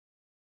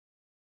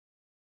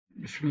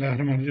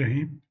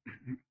Bismillahirrahmanirrahim.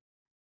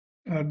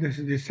 This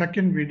is the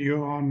second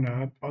video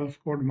on pulse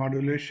code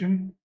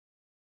modulation,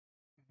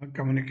 a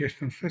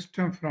communication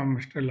system from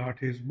Mr.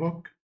 Lathi's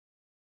book.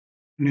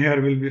 And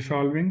here we'll be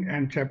solving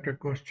and chapter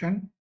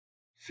question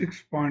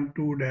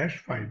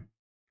 6.2-5.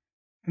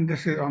 And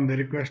this is on the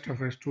request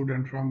of a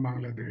student from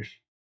Bangladesh.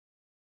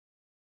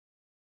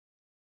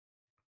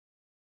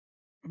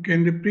 Okay,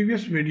 in the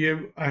previous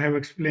video, I have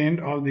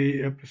explained all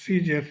the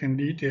procedures in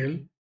detail,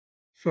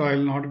 so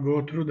I'll not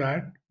go through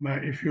that.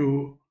 But if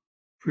you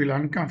feel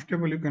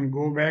uncomfortable, you can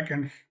go back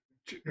and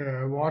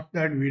watch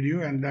that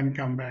video and then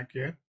come back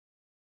here.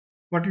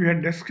 What we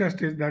had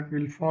discussed is that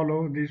we'll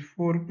follow these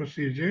four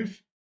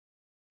procedures.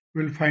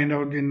 We'll find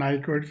out the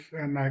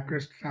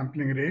Nyquist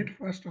sampling rate,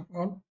 first of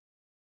all.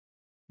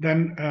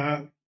 Then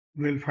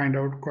we'll find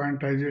out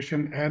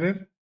quantization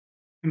error.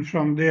 And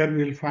from there,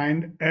 we'll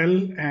find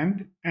L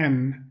and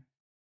N.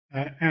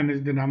 N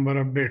is the number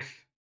of bits.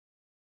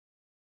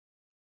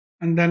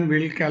 And then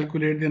we'll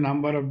calculate the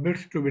number of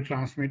bits to be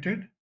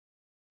transmitted.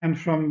 And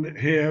from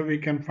here, we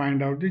can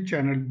find out the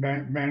channel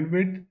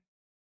bandwidth,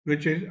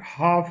 which is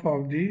half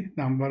of the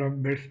number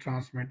of bits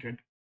transmitted.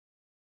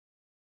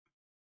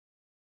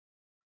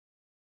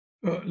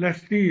 So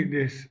let's see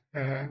this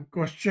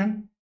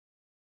question.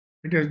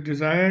 It is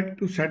desired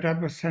to set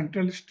up a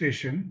central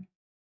station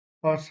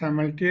for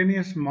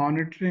simultaneous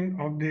monitoring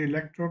of the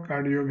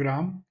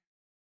electrocardiogram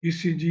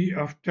ECG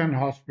of 10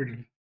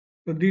 hospitals.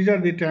 So these are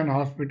the 10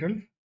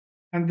 hospitals,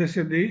 and this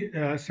is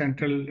the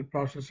central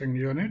processing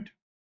unit.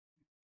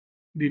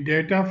 The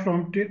data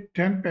from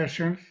 10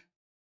 patients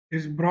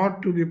is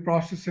brought to the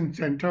processing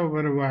center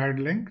over a wired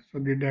link. So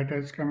the data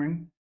is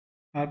coming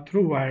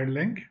through wired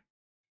link.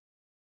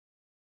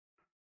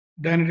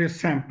 Then it is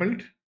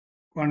sampled,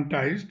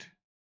 quantized,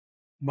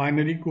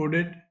 binary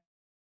coded,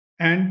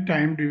 and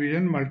time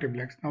division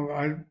multiplex. Now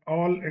I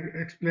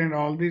explained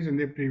all these in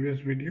the previous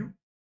video.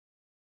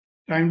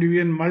 Time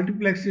division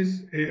multiplex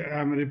is,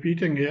 I'm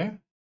repeating here,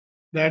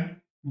 that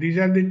these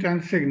are the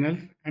 10 signals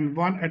and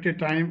one at a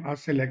time are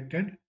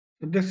selected.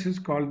 So this is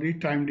called the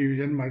time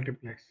division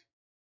multiplex.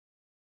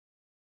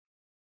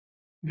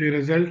 The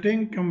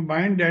resulting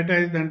combined data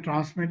is then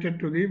transmitted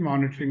to the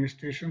monitoring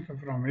station. So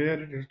from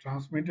here it is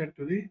transmitted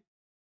to the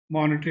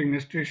monitoring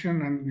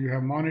station, and you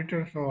have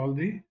monitors, so all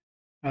the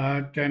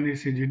 10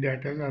 ECG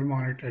data are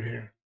monitored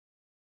here.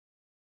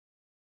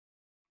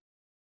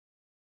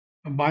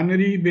 A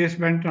binary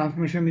baseband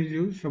transmission is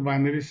used, so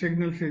binary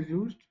signals is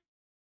used.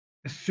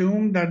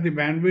 Assume that the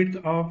bandwidth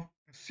of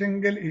a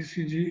single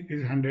ECG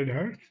is 100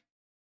 Hz.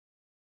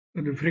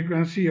 So the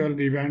frequency or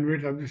the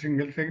bandwidth of the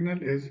single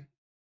signal is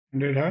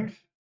 100 Hz.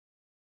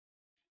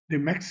 The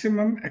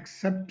maximum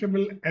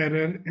acceptable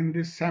error in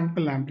the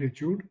sample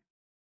amplitude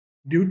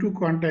due to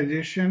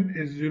quantization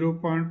is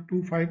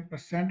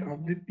 0.25%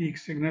 of the peak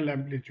signal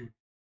amplitude.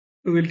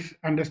 So we'll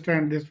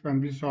understand this when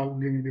we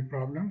solving the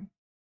problem.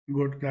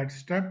 Go to that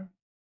step.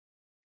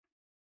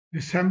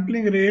 The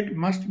sampling rate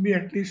must be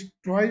at least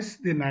twice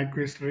the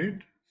Nyquist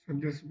rate. So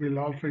this will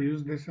also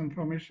use this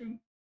information.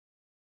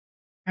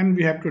 And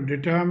we have to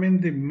determine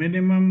the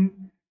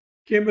minimum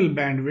cable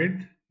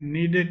bandwidth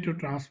needed to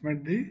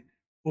transmit the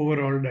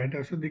overall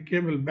data. So the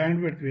cable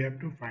bandwidth we have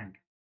to find.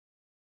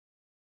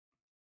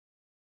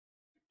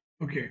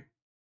 Okay.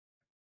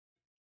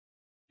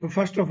 So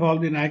first of all,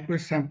 the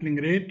Nyquist sampling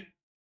rate.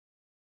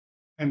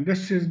 And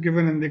this is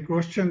given in the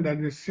question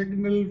that the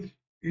signal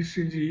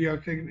ECG or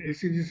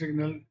ECG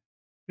signal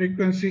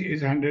frequency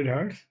is 100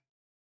 Hz.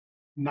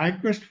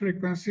 Nyquist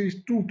frequency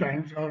is 2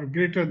 times or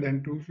greater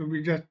than 2. So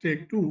we just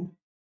take 2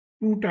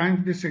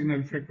 times the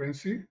signal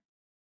frequency.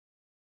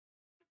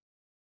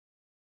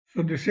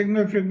 So the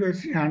signal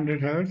frequency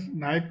 100 Hz,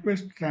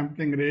 Nyquist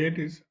sampling rate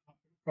is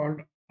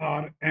called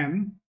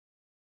Rn.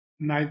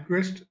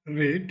 Nyquist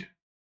rate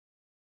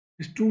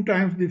is 2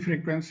 times the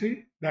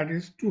frequency, that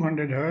is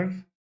 200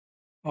 Hz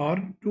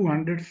or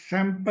 200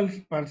 samples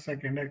per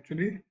second.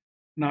 Actually,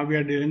 now we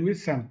are dealing with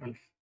samples.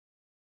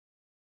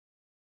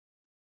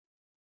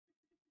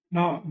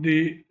 Now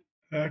the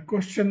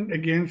question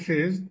again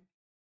says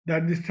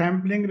that the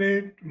sampling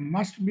rate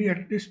must be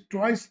at least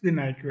twice the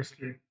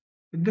Nyquist rate.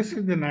 So this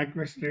is the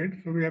Nyquist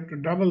rate, so we have to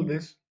double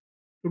this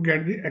to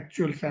get the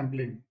actual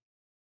sampling.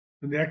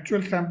 So the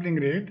actual sampling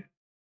rate,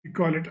 we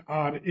call it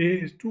RA,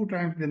 is 2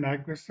 times the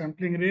Nyquist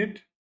sampling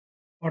rate,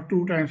 or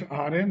 2 times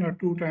Rn, or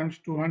 2 times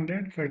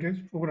 200, so it is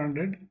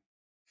 400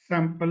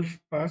 samples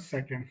per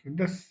second. So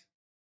this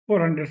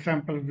 400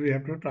 samples we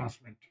have to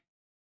transmit.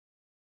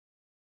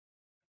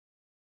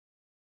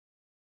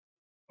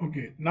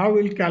 Okay, now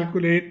we'll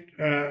calculate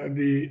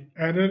the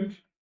error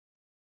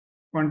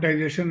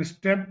quantization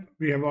step.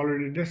 We have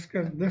already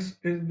discussed. This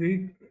is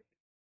the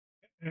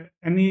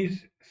any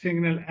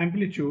signal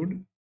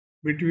amplitude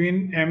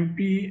between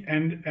MP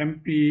and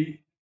MP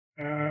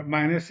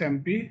minus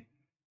MP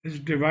is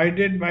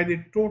divided by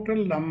the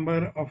total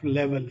number of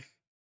levels.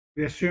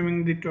 We are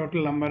assuming the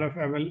total number of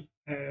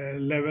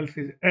levels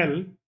is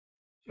L.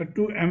 So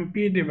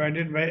 2MP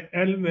divided by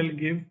L will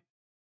give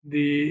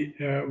the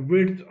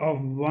width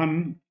of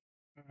one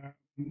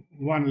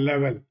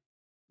level.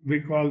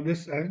 we call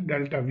this as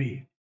delta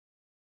V.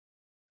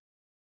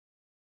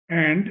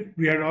 And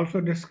we had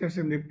also discussed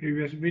in the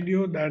previous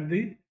video that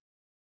the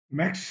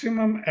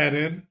maximum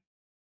error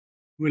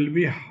will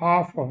be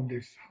half of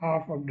this,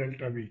 half of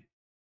delta V.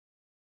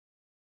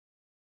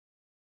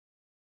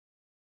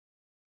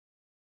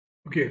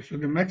 Okay, so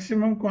the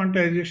maximum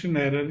quantization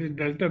error is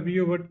delta V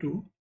over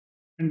 2,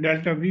 and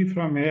delta V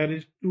from here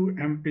is 2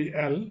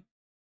 MPL.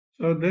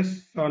 So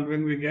this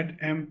solving we get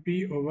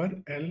MP over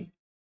L.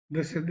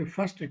 This is the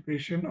first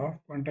equation of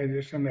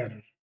quantization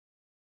error.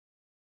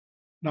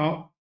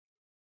 Now,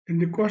 in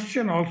the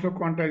question also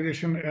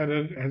quantization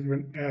error has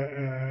been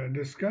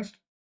discussed.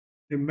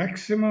 The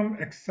maximum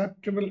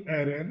acceptable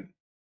error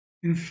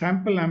in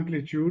sample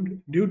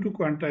amplitude due to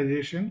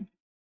quantization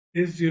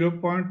is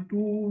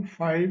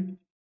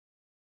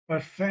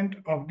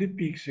 0.25% of the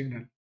peak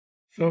signal.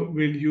 So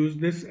we'll use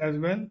this as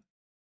well.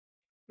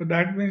 So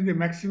that means the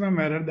maximum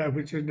error, that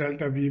which is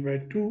delta V by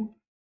 2,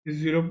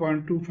 is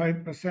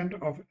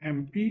 0.25% of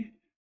MP,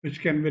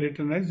 which can be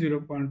written as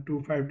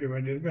 0.25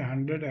 divided by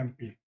 100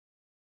 MP.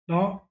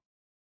 Now,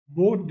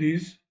 both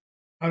these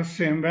are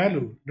same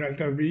value,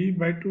 delta V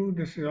by 2,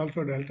 this is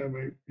also delta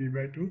V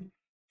by 2.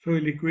 So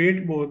we'll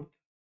equate both.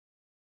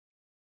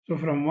 So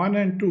from 1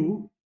 and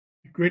 2,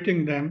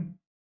 equating them,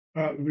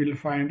 we'll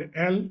find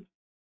L.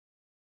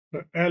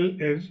 So L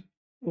is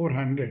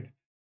 400.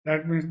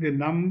 That means the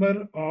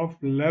number of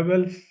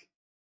levels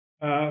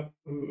for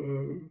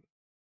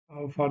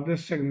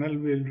this signal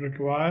we'll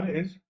require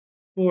is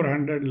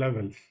 400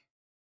 levels,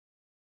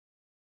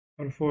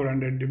 or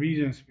 400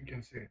 divisions, we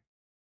can say.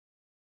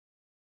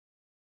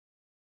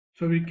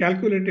 So we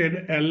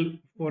calculated L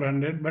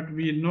 400, but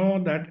we know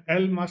that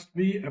L must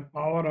be a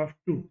power of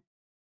 2.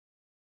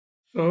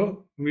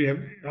 So we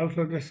have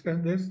also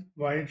discussed this,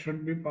 why it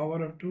should be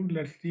power of 2.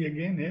 Let's see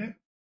again here.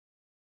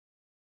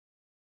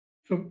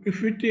 So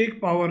if we take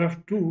power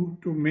of 2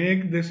 to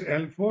make this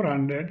L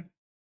 400,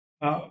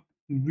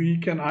 we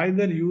can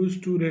either use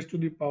 2 raised to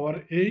the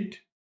power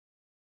 8,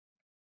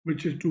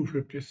 which is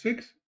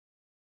 256,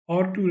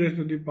 or 2 raised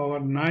to the power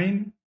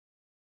 9,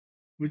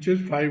 which is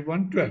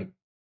 5112.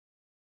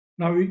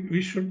 Now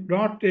we should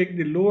not take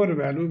the lower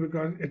value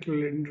because it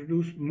will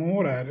introduce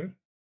more error.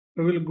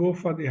 So we'll go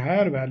for the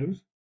higher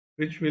values,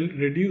 which will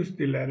reduce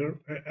the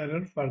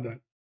error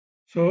further.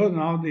 So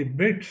now the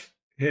bits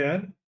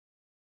here,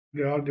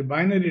 or the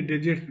binary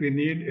digits we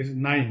need is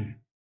 9.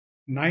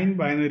 9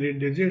 binary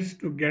digits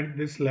to get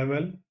this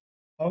level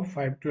of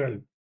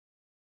 512.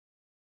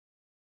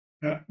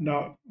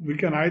 Now we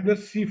can either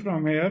see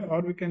from here,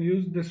 or we can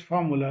use this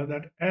formula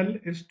that L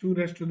is 2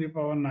 raised to the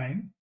power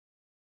 9,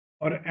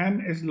 or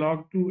N is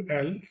log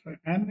 2L. So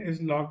N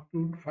is log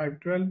 2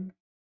 512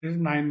 is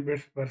 9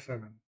 bits per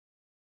sample.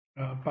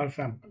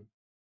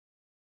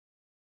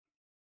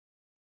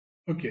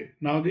 Okay,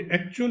 now the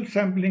actual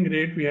sampling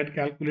rate we had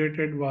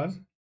calculated was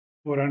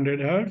 400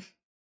 Hertz,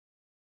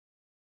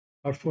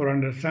 or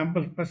 400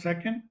 samples per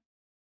second.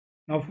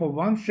 Now for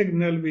one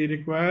signal we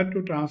require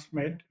to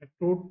transmit a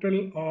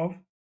total of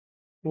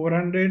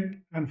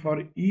 400, and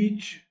for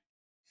each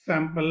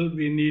sample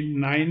we need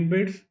 9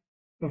 bits.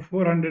 So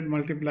 400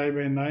 multiplied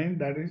by 9,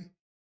 that is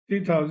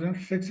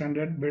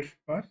 3600 bits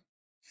per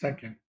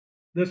second.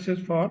 This is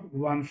for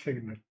one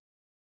signal.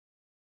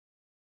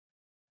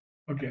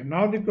 Okay,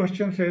 now the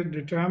question says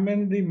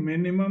determine the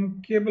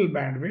minimum cable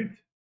bandwidth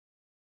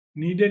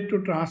needed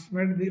to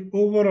transmit the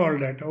overall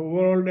data.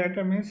 Overall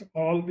data means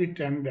all the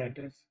 10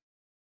 data.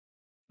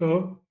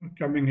 So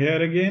coming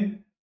here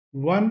again,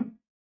 one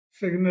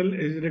signal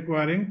is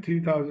requiring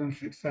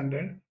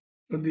 3600.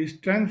 So these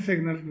 10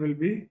 signals will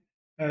be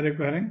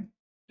requiring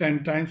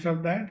 10 times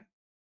of that.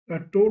 The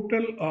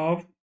total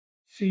of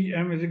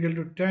Cm is equal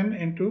to 10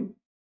 into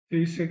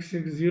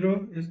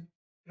 3660 is,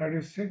 that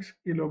is 6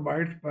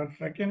 kilobytes per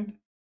second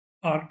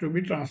are to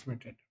be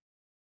transmitted.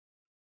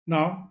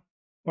 Now,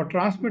 for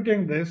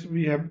transmitting this,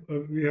 we have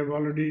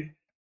already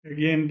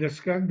again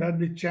discussed that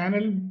the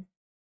channel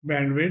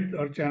bandwidth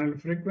or channel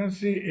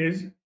frequency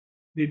is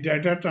the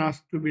data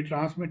to be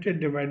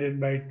transmitted divided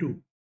by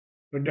 2.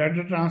 So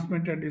data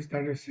transmitted is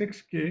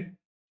 36K.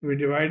 So we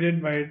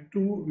divide by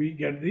 2, we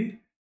get the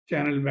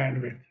channel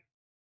bandwidth.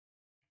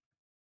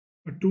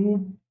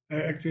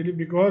 Actually,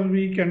 because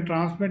we can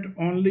transmit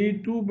only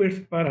 2 bits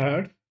per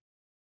hertz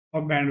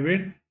of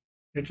bandwidth,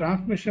 the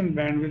transmission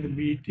bandwidth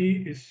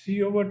BT is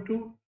C over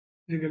 2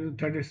 is equal to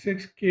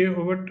 36K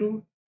over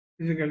 2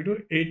 is equal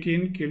to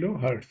 18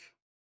 kilohertz.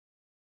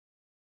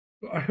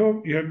 So I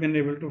hope you have been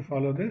able to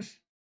follow this.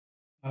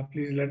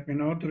 Please let me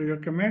know through your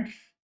comments.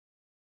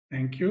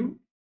 Thank you.